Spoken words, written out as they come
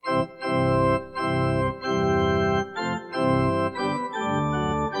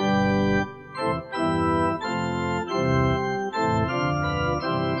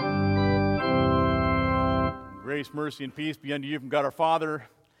Grace, mercy, and peace be unto you from God our Father,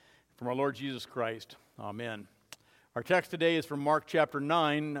 from our Lord Jesus Christ. Amen. Our text today is from Mark chapter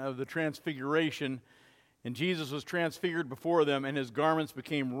 9 of the Transfiguration. And Jesus was transfigured before them, and his garments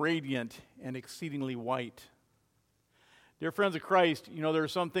became radiant and exceedingly white. Dear friends of Christ, you know, there are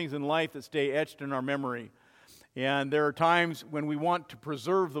some things in life that stay etched in our memory. And there are times when we want to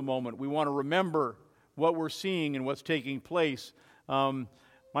preserve the moment. We want to remember what we're seeing and what's taking place.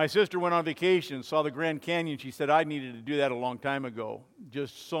 My sister went on vacation, saw the Grand Canyon. She said, I needed to do that a long time ago.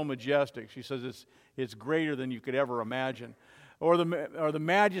 Just so majestic. She says it's greater than you could ever imagine. Or the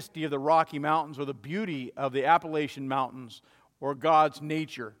majesty of the Rocky Mountains, or the beauty of the Appalachian Mountains, or God's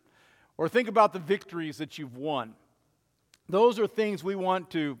nature. Or think about the victories that you've won. Those are things we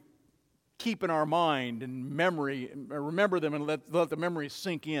want to keep in our mind and memory, remember them and let the memories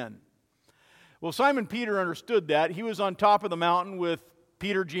sink in. Well, Simon Peter understood that. He was on top of the mountain with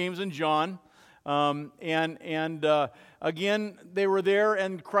Peter, James, and John. Again, they were there,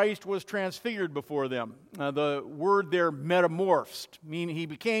 and Christ was transfigured before them. The word there, metamorphosed, meaning he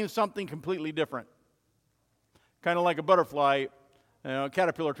became something completely different. Kind of like a butterfly, a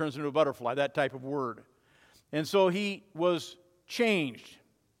caterpillar turns into a butterfly, that type of word. And so he was changed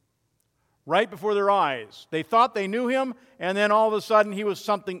right before their eyes. They thought they knew him, and then all of a sudden he was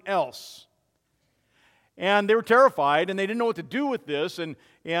something else. And they were terrified, and they didn't know what to do with this.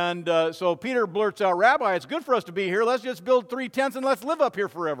 So Peter blurts out, Rabbi, it's good for us to be here. Let's just build 3 tents and let's live up here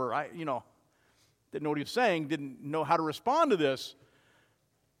forever. Didn't know what he was saying, didn't know how to respond to this.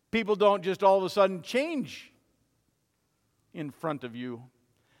 People don't just all of a sudden change in front of you.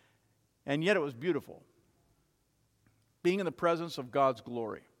 And yet it was beautiful. Being in the presence of God's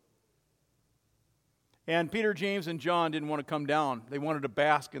glory. And Peter, James, and John didn't want to come down. They wanted to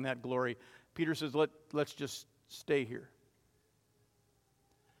bask in that glory. Peter says, let's just stay here.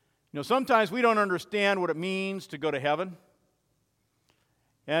 You know, sometimes we don't understand what it means to go to heaven.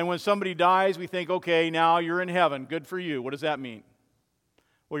 And when somebody dies, we think, okay, now you're in heaven. Good for you. What does that mean?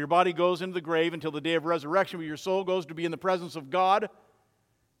 Well, your body goes into the grave until the day of resurrection, but your soul goes to be in the presence of God,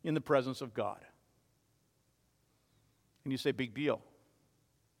 in the presence of God. And you say, big deal.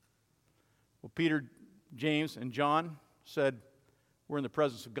 Well, Peter, James, and John said, we're in the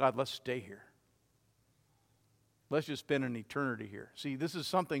presence of God. Let's stay here. Let's just spend an eternity here. See, this is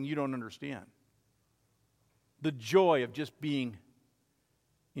something you don't understand. The joy of just being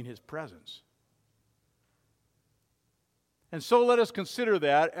in his presence. And so let us consider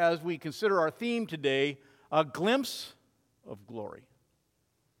that as we consider our theme today, a glimpse of glory.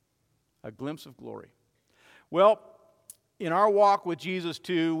 A glimpse of glory. Well, in our walk with Jesus,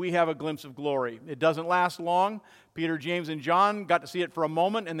 too, we have a glimpse of glory. It doesn't last long. Peter, James, and John got to see it for a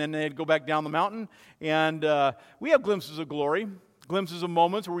moment, and then they'd go back down the mountain. And we have glimpses of glory, glimpses of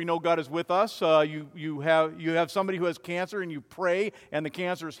moments where we know God is with us. You have somebody who has cancer, and you pray, and the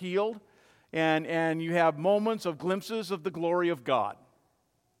cancer is healed. And you have moments of glimpses of the glory of God.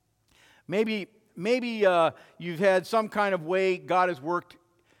 Maybe you've had some kind of way God has worked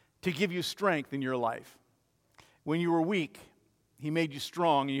to give you strength in your life. When you were weak, he made you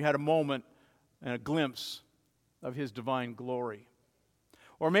strong, and you had a moment and a glimpse of his divine glory.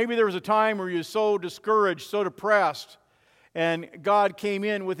 Or maybe there was a time where you were so discouraged, so depressed, and God came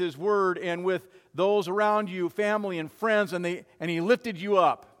in with his word and with those around you, family and friends, and he lifted you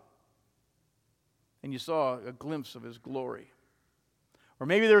up. And you saw a glimpse of his glory. Or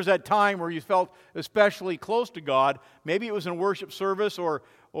maybe there was that time where you felt especially close to God. Maybe it was in a worship service, or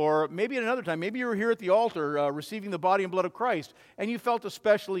maybe at another time. Maybe you were here at the altar receiving the body and blood of Christ, and you felt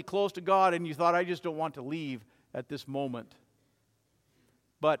especially close to God, and you thought, I just don't want to leave at this moment.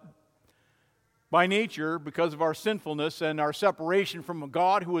 But by nature, because of our sinfulness and our separation from a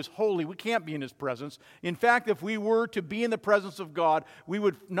God who is holy, we can't be in his presence. In fact, if we were to be in the presence of God, we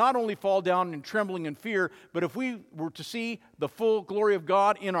would not only fall down in trembling and fear, but if we were to see the full glory of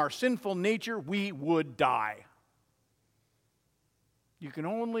God in our sinful nature, we would die. You can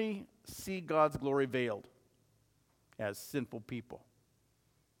only see God's glory veiled as sinful people.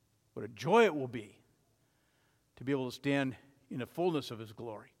 What a joy it will be to be able to stand in the fullness of his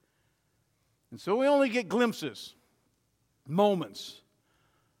glory. And so we only get glimpses, moments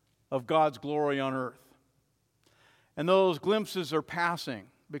of God's glory on earth. And those glimpses are passing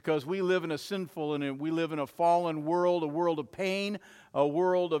because we live in a sinful and we live in a fallen world, a world of pain, a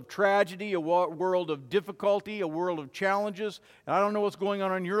world of tragedy, a world of difficulty, a world of challenges. And I don't know what's going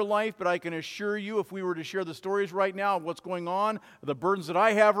on in your life, but I can assure you if we were to share the stories right now of what's going on, the burdens that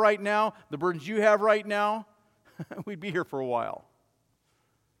I have right now, the burdens you have right now, we'd be here for a while.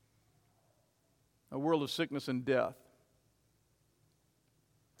 A world of sickness and death.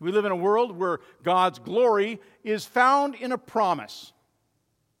 We live in a world where God's glory is found in a promise.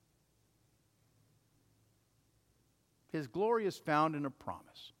 His glory is found in a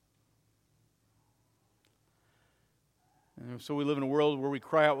promise. And so we live in a world where we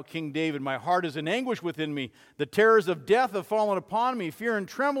cry out with King David, "My heart is in anguish within me. The terrors of death have fallen upon me. Fear and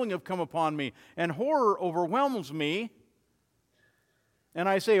trembling have come upon me, and horror overwhelms me. And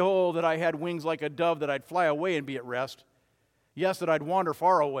I say, oh, that I had wings like a dove, that I'd fly away and be at rest. Yes, that I'd wander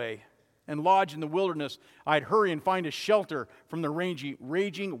far away and lodge in the wilderness. I'd hurry and find a shelter from the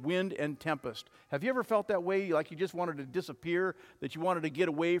raging wind and tempest." Have you ever felt that way, like you just wanted to disappear, that you wanted to get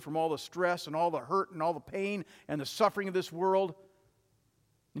away from all the stress and all the hurt and all the pain and the suffering of this world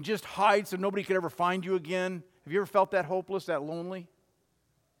and just hide so nobody could ever find you again? Have you ever felt that hopeless, that lonely?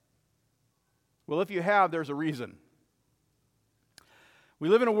 Well, if you have, there's a reason. We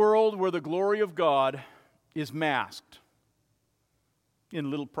live in a world where the glory of God is masked in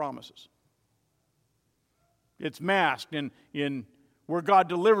little promises. It's masked in where God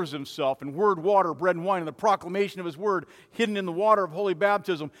delivers himself in word, water, bread, and wine, and the proclamation of his word, hidden in the water of holy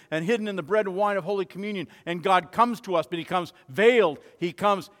baptism and hidden in the bread and wine of holy communion. And God comes to us, but he comes veiled. He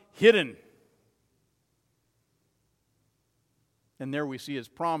comes hidden. And there we see his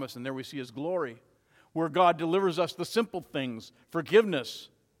promise, and there we see his glory, where God delivers us the simple things, forgiveness,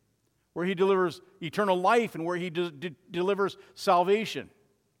 where he delivers eternal life, and where he delivers salvation,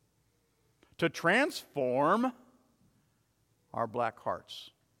 to transform our black hearts.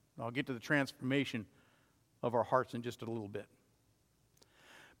 I'll get to the transformation of our hearts in just a little bit.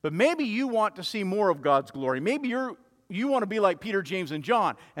 But maybe you want to see more of God's glory. Maybe you want to be like Peter, James, and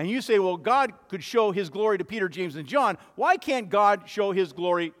John, and you say, well, God could show his glory to Peter, James, and John. Why can't God show his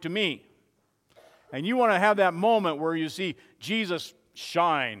glory to me? And you want to have that moment where you see Jesus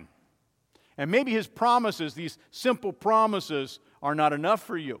shine. And maybe his promises, these simple promises, are not enough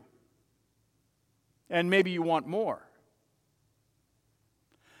for you. And maybe you want more.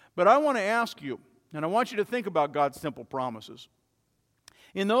 But I want to ask you, and I want you to think about God's simple promises.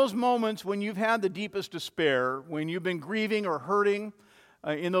 In those moments when you've had the deepest despair, when you've been grieving or hurting,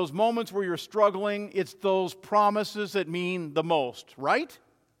 in those moments where you're struggling, it's those promises that mean the most, right?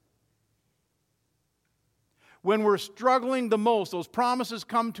 When we're struggling the most, those promises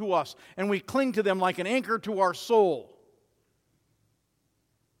come to us, and we cling to them like an anchor to our soul.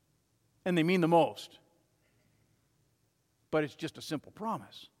 And they mean the most. But it's just a simple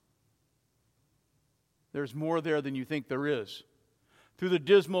promise. There's more there than you think there is. Through the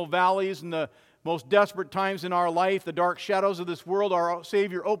dismal valleys and the most desperate times in our life, the dark shadows of this world, our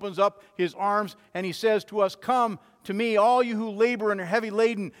Savior opens up his arms and he says to us, "Come to me, all you who labor and are heavy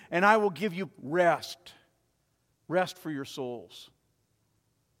laden, and I will give you rest. Rest for your souls.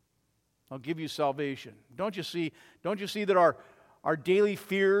 I'll give you salvation." Don't you see that our daily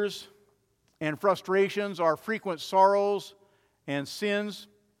fears and frustrations, our frequent sorrows and sins,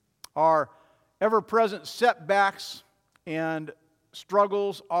 our ever-present setbacks and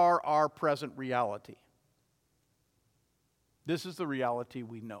struggles are our present reality? This is the reality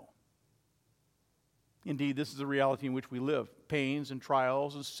we know. Indeed, this is the reality in which we live. Pains and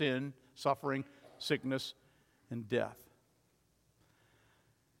trials and sin, suffering, sickness, and death.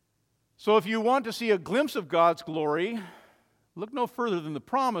 So if you want to see a glimpse of God's glory, look no further than the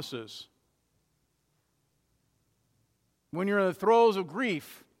promises. When you're in the throes of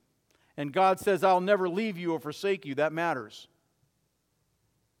grief, and God says, "I'll never leave you or forsake you," that matters.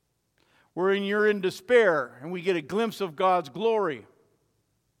 When you're in despair, and we get a glimpse of God's glory.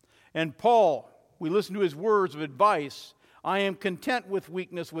 And Paul, we listen to his words of advice. "I am content with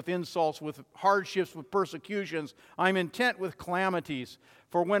weakness, with insults, with hardships, with persecutions. I'm intent with calamities.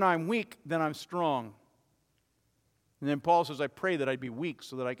 For when I'm weak, then I'm strong." And then Paul says, "I pray that I'd be weak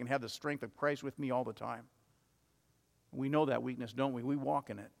so that I can have the strength of Christ with me all the time." We know that weakness, don't we? We walk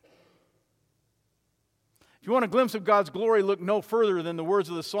in it. If you want a glimpse of God's glory, look no further than the words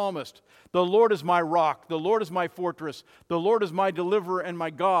of the psalmist. "The Lord is my rock, the Lord is my fortress, the Lord is my deliverer and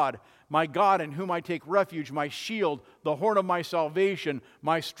my God in whom I take refuge, my shield, the horn of my salvation,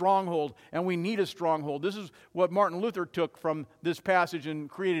 my stronghold." And we need a stronghold. This is what Martin Luther took from this passage and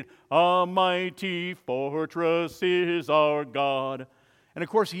created, "A mighty fortress is our God." And of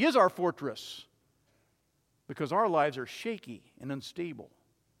course, he is our fortress because our lives are shaky and unstable.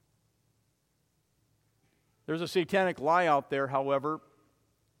 There's a satanic lie out there, however.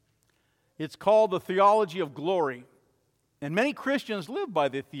 It's called the theology of glory. And many Christians live by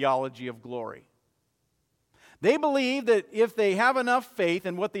the theology of glory. They believe that if they have enough faith,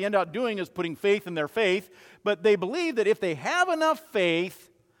 and what they end up doing is putting faith in their faith, but they believe that if they have enough faith,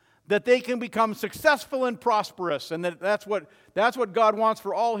 that they can become successful and prosperous, and that's what God wants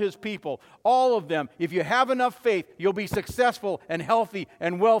for all His people, all of them. If you have enough faith, you'll be successful and healthy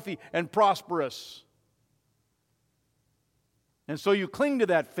and wealthy and prosperous. And so you cling to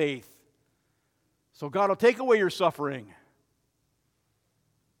that faith. So God will take away your suffering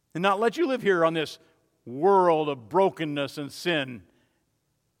and not let you live here on this world of brokenness and sin.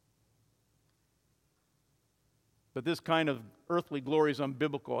 But this kind of earthly glory is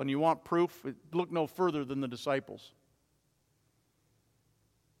unbiblical, and you want proof? Look no further than the disciples.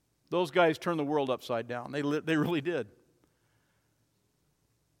 Those guys turned the world upside down. They really did.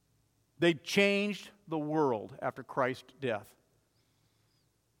 They changed the world after Christ's death.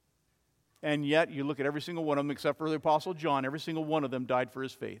 And yet, you look at every single one of them, except for the Apostle John, every single one of them died for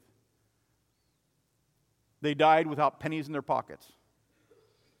his faith. They died without pennies in their pockets.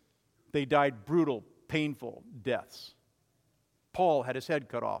 They died brutal, painful deaths. Paul had his head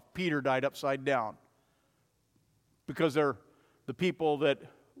cut off. Peter died upside down because they're the people that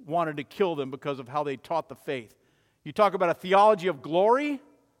wanted to kill them because of how they taught the faith. You talk about a theology of glory?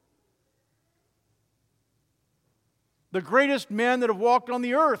 The greatest men that have walked on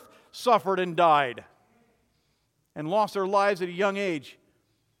the earth suffered and died and lost their lives at a young age.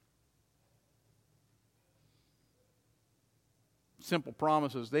 Simple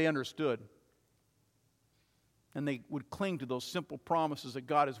promises they understood. And they would cling to those simple promises that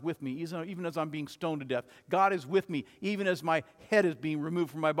God is with me, even as I'm being stoned to death. God is with me, even as my head is being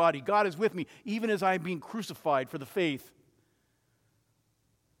removed from my body. God is with me, even as I'm being crucified for the faith.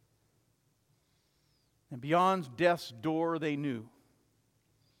 And beyond death's door, they knew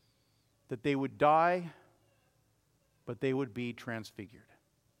that they would die, but they would be transfigured.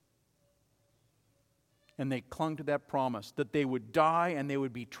 And they clung to that promise that they would die and they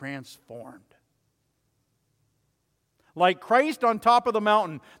would be transformed. Like Christ on top of the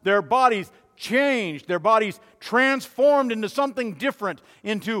mountain, their bodies changed, their bodies transformed into something different,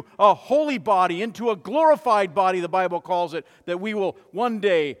 into a holy body, into a glorified body, the Bible calls it, that we will one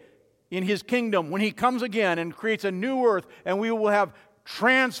day in His kingdom, when He comes again and creates a new earth, and we will have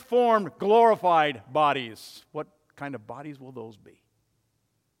transformed, glorified bodies. What kind of bodies will those be?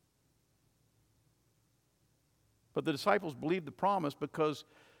 But the disciples believed the promise because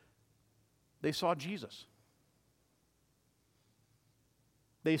they saw Jesus.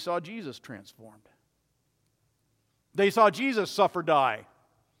 They saw Jesus transformed. They saw Jesus suffer, die.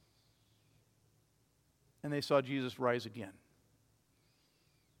 And they saw Jesus rise again.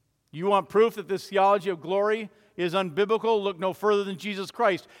 You want proof that this theology of glory is unbiblical? Look no further than Jesus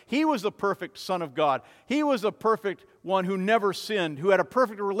Christ. He was the perfect Son of God. He was the perfect one who never sinned, who had a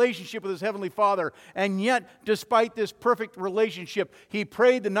perfect relationship with His Heavenly Father. And yet, despite this perfect relationship, He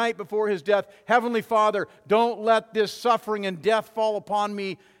prayed the night before His death, Heavenly Father, don't let this suffering and death fall upon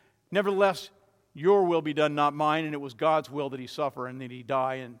me. Nevertheless, Your will be done, not mine. And it was God's will that He suffer and that He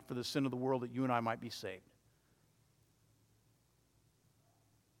die and for the sin of the world that you and I might be saved.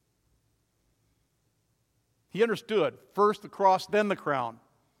 He understood, first the cross, then the crown.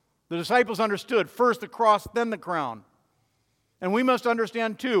 The disciples understood, first the cross, then the crown. And we must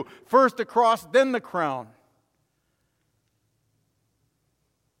understand too, first the cross, then the crown.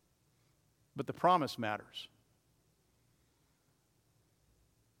 But the promise matters.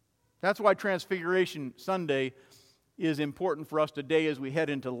 That's why Transfiguration Sunday is important for us today as we head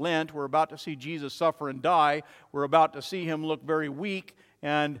into Lent. We're about to see Jesus suffer and die. We're about to see Him look very weak,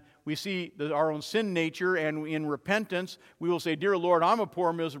 and we see our own sin nature, and in repentance, we will say, Dear Lord, I'm a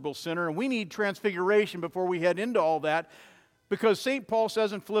poor, miserable sinner, and we need transfiguration before we head into all that, because St. Paul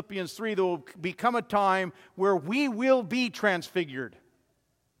says in Philippians 3, there will become a time where we will be transfigured.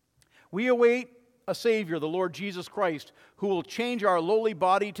 We await a Savior, the Lord Jesus Christ, who will change our lowly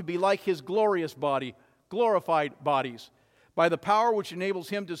body to be like His glorious body, glorified bodies, by the power which enables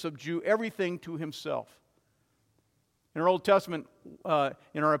Him to subdue everything to Himself. In our Old Testament,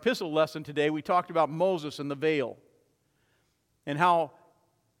 in our epistle lesson today, we talked about Moses and the veil, and how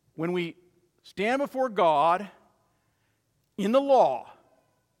when we stand before God in the law,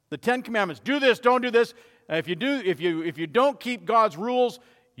 the Ten Commandments, do this, don't do this. If you don't keep God's rules,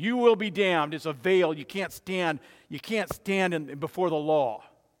 you will be damned. It's a veil. You can't stand before the law.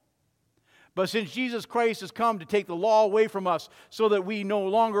 But since Jesus Christ has come to take the law away from us so that we no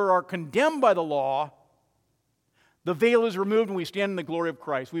longer are condemned by the law, the veil is removed and we stand in the glory of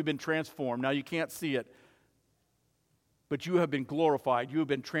Christ. We've been transformed. Now you can't see it, but you have been glorified. You have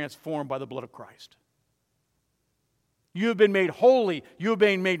been transformed by the blood of Christ. You have been made holy. You have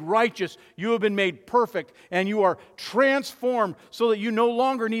been made righteous. You have been made perfect. And you are transformed so that you no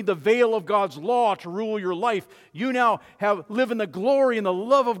longer need the veil of God's law to rule your life. You now live in the glory and the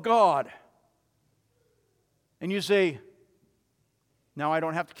love of God. And you say, now I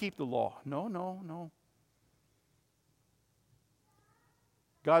don't have to keep the law. No, no, no.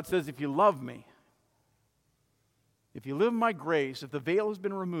 God says, if you love me, if you live in my grace, if the veil has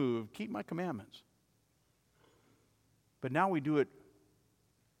been removed, keep my commandments. But now we do it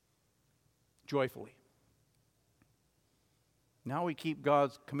joyfully. Now we keep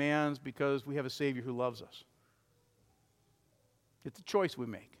God's commands because we have a Savior who loves us. It's a choice we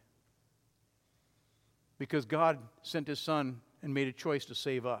make. Because God sent His Son and made a choice to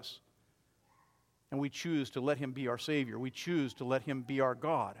save us. And we choose to let Him be our Savior. We choose to let Him be our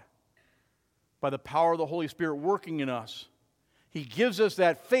God. By the power of the Holy Spirit working in us, He gives us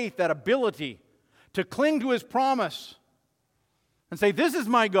that faith, that ability to cling to His promise and say, this is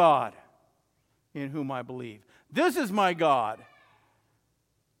my God in whom I believe. This is my God.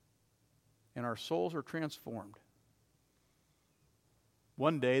 And our souls are transformed.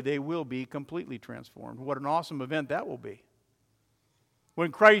 One day they will be completely transformed. What an awesome event that will be.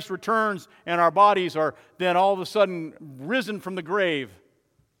 When Christ returns and our bodies are then all of a sudden risen from the grave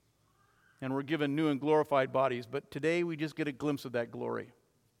and we're given new and glorified bodies. But today we just get a glimpse of that glory.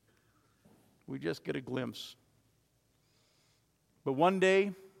 We just get a glimpse. But one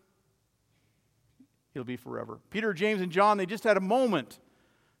day, He'll be forever. Peter, James, and John, they just had a moment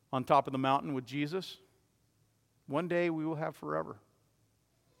on top of the mountain with Jesus. One day we will have forever.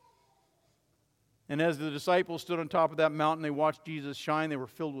 And as the disciples stood on top of that mountain, they watched Jesus shine. They were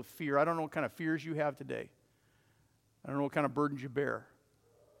filled with fear. I don't know what kind of fears you have today. I don't know what kind of burdens you bear.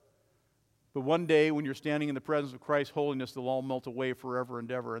 But one day, when you're standing in the presence of Christ's holiness, they'll all melt away forever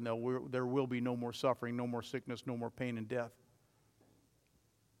and ever, and there will be no more suffering, no more sickness, no more pain and death.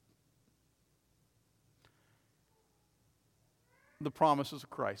 The promises of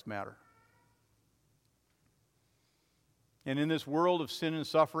Christ matter. And in this world of sin and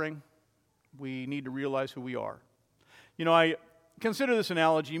suffering, we need to realize who we are. You know, I consider this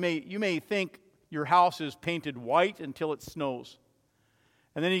analogy. You may think your house is painted white until it snows.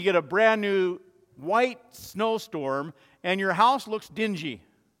 And then you get a brand new white snowstorm and your house looks dingy.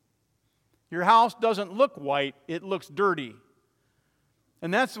 Your house doesn't look white, it looks dirty.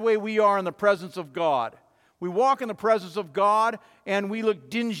 And that's the way we are in the presence of God. We walk in the presence of God and we look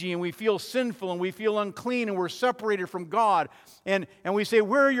dingy and we feel sinful and we feel unclean and we're separated from God. And we say,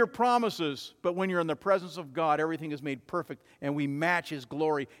 where are your promises? But when you're in the presence of God, everything is made perfect and we match His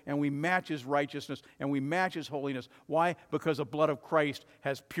glory and we match His righteousness and we match His holiness. Why? Because the blood of Christ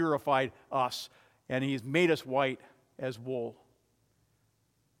has purified us and He's made us white as wool.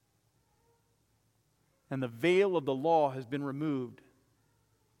 And the veil of the law has been removed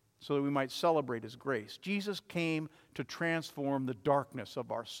so that we might celebrate His grace. Jesus came to transform the darkness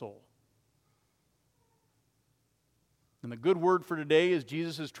of our soul. And the good word for today is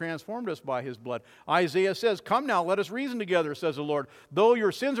Jesus has transformed us by His blood. Isaiah says, come now, let us reason together, says the Lord. Though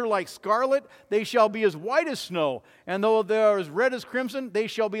your sins are like scarlet, they shall be as white as snow. And though they are as red as crimson, they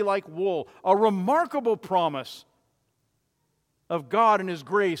shall be like wool. A remarkable promise of God and His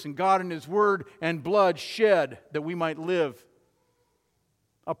grace and God and His word and blood shed that we might live.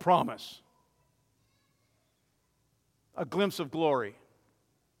 A promise. A glimpse of glory.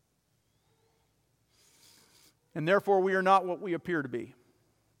 And therefore we are not what we appear to be.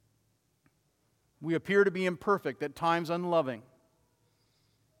 We appear to be imperfect, at times unloving,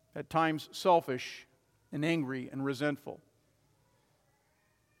 at times selfish and angry and resentful,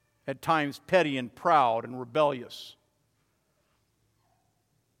 at times petty and proud and rebellious.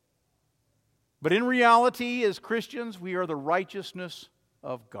 But in reality, as Christians, we are the righteousness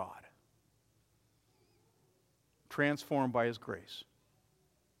of God, transformed by His grace.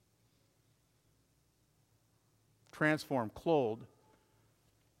 Transformed, clothed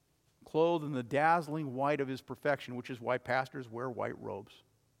in the dazzling white of His perfection, which is why pastors wear white robes.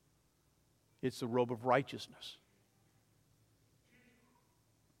 It's the robe of righteousness.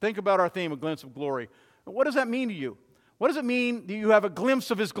 Think about our theme, a glimpse of glory. What does that mean to you? What does it mean that you have a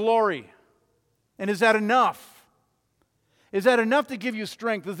glimpse of His glory? And is that enough? Is that enough to give you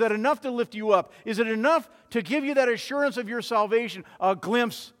strength? Is that enough to lift you up? Is it enough to give you that assurance of your salvation, a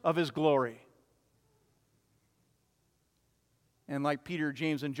glimpse of His glory? And like Peter,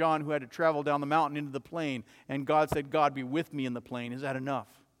 James, and John, who had to travel down the mountain into the plain, and God said, God be with me in the plain. Is that enough?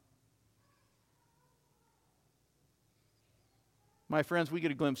 My friends, we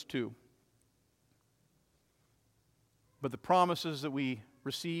get a glimpse too. But the promises that we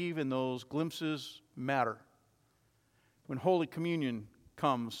receive in those glimpses matter. when Holy Communion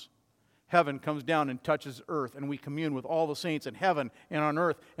comes, heaven comes down and touches earth, and we commune with all the saints in heaven and on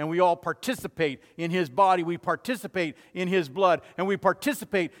earth, and we all participate in His body, we participate in His blood, and we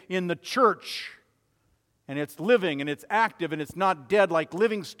participate in the church. And it's living, and it's active, and it's not dead like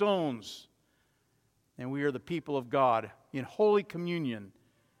living stones. And we are the people of God in holy communion,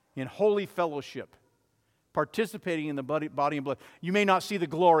 in holy fellowship, participating in the body and blood. You may not see the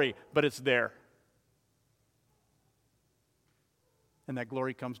glory, but it's there. And that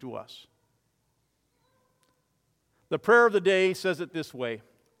glory comes to us. The prayer of the day says it this way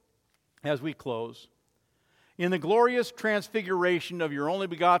as we close. In the glorious transfiguration of your only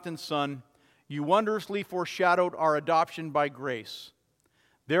begotten Son, you wondrously foreshadowed our adoption by grace.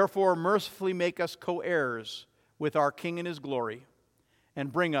 Therefore, mercifully make us co-heirs with our King in His glory,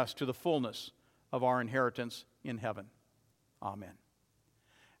 and bring us to the fullness of our inheritance in heaven. Amen.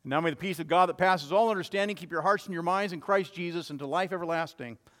 And now may the peace of God that passes all understanding keep your hearts and your minds in Christ Jesus unto life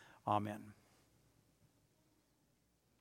everlasting. Amen.